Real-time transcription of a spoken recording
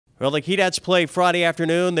Well, the Keydets play Friday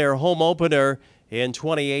afternoon, their home opener in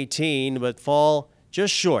 2018, but fall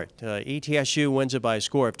just short. ETSU wins it by a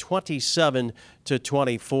score of 27-24.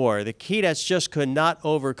 The Keydets just could not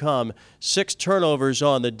overcome 6 turnovers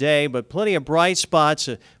on the day, but plenty of bright spots,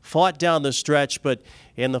 fought down the stretch, but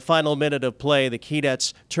in the final minute of play, the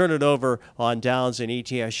Keydets turn it over on downs, and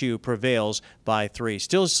ETSU prevails by 3.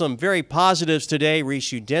 Still some very positives today.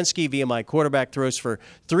 Reese Udinski, VMI quarterback, throws for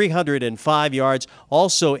 305 yards.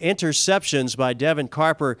 Also interceptions by Devin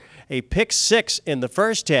Carper, a pick 6 in the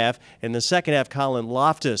first half. In the second half, Colin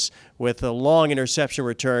Loftus with a long interception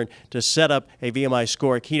return to set up a VMI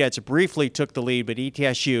score. Keydets briefly took the lead, but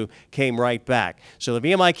ETSU came right back. So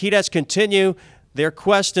the VMI Keydets continue their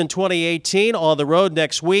quest in 2018 on the road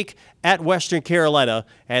next week at Western Carolina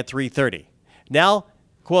at 3:30. Now,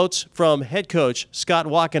 quotes from head coach Scott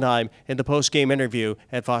Wachenheim in the post-game interview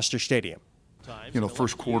at Foster Stadium. You know,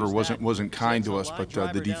 first quarter wasn't kind to us, but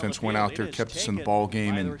the defense went out there, kept us in the ball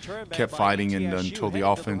game, and kept fighting, and until the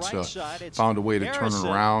offense found a way to turn it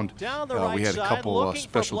around. We had a couple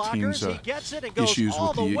special teams issues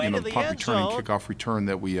with the punt return and kickoff return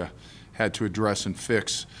that we had to address and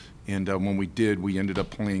fix. And when we did, we ended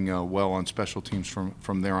up playing well on special teams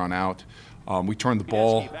from there on out. We turned the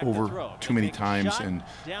ball over too many times and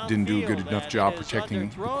didn't do a good enough job protecting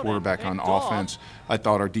the quarterback on offense. I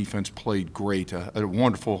thought our defense played great, a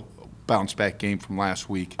wonderful bounce back game from last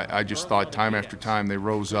week. I just thought time after time they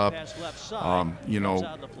rose up.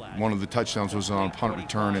 One of the touchdowns was on a punt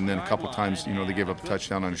return, and then a couple times, they gave up a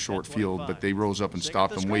touchdown on a short field, but they rose up and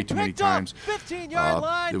stopped them way too many times.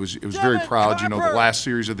 It was very proud, the last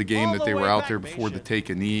series of the game that they were out there before the take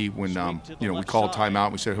a knee when, we called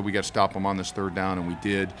timeout. We said, hey, we got to stop them on this third down, and we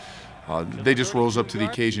did. They just rose up to the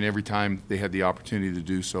occasion every time they had the opportunity to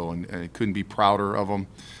do so, and I couldn't be prouder of them.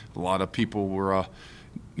 A lot of people were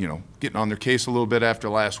getting on their case a little bit after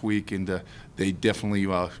last week, and they definitely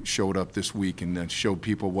showed up this week and showed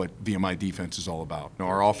people what VMI defense is all about.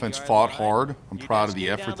 Our offense fought hard. I'm proud of the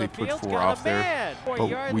effort they put forth out there,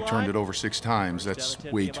 but we turned it over 6 times. That's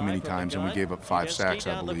way too many times, and we gave up 5 sacks,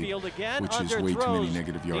 I believe, which is way too many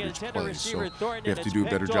negative yardage plays. So we have to do a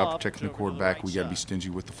better job protecting the quarterback. We got to be stingy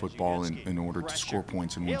with the football in order to score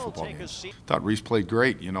points and win football games. Thought Reese played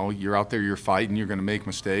great. You're out there, you're fighting, you're going to make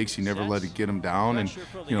mistakes. He never let it get him down, and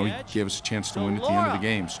he gave us a chance to win at the end of the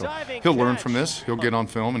game. So he'll learn from this. He'll get on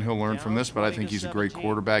film and he'll learn from this, but I think he's a great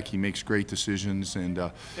quarterback. He makes great decisions and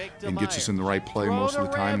gets us in the right play most of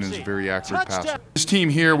the time, and is a very accurate passer. This team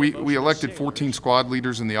here, we elected 14 squad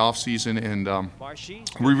leaders in the offseason, and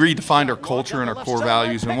we redefined our culture and our core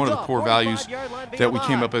values, and one of the core values that we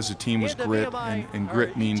came up as a team was grit, and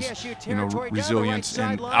grit means resilience,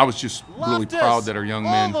 and I was just really proud that our young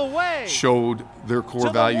men showed their core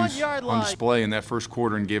values on display in that first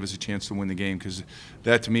quarter and gave us a chance to win the game, because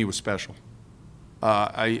that to me was special.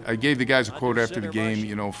 I gave the guys a quote after the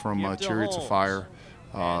game, from Chariots of Fire,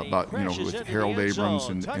 about, with Harold Abrams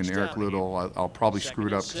and Eric Little. I'll probably screw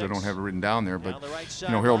it up because I don't have it written down there, but,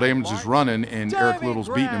 Harold Abrams is running and Eric Little's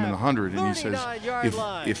beating him in the 100, and he says,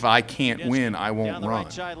 if I can't win, I won't run.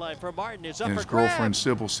 And his girlfriend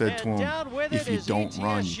Sybil said to him, if you don't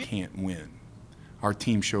run, you can't win. Our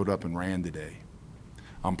team showed up and ran today.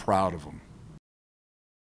 I'm proud of them.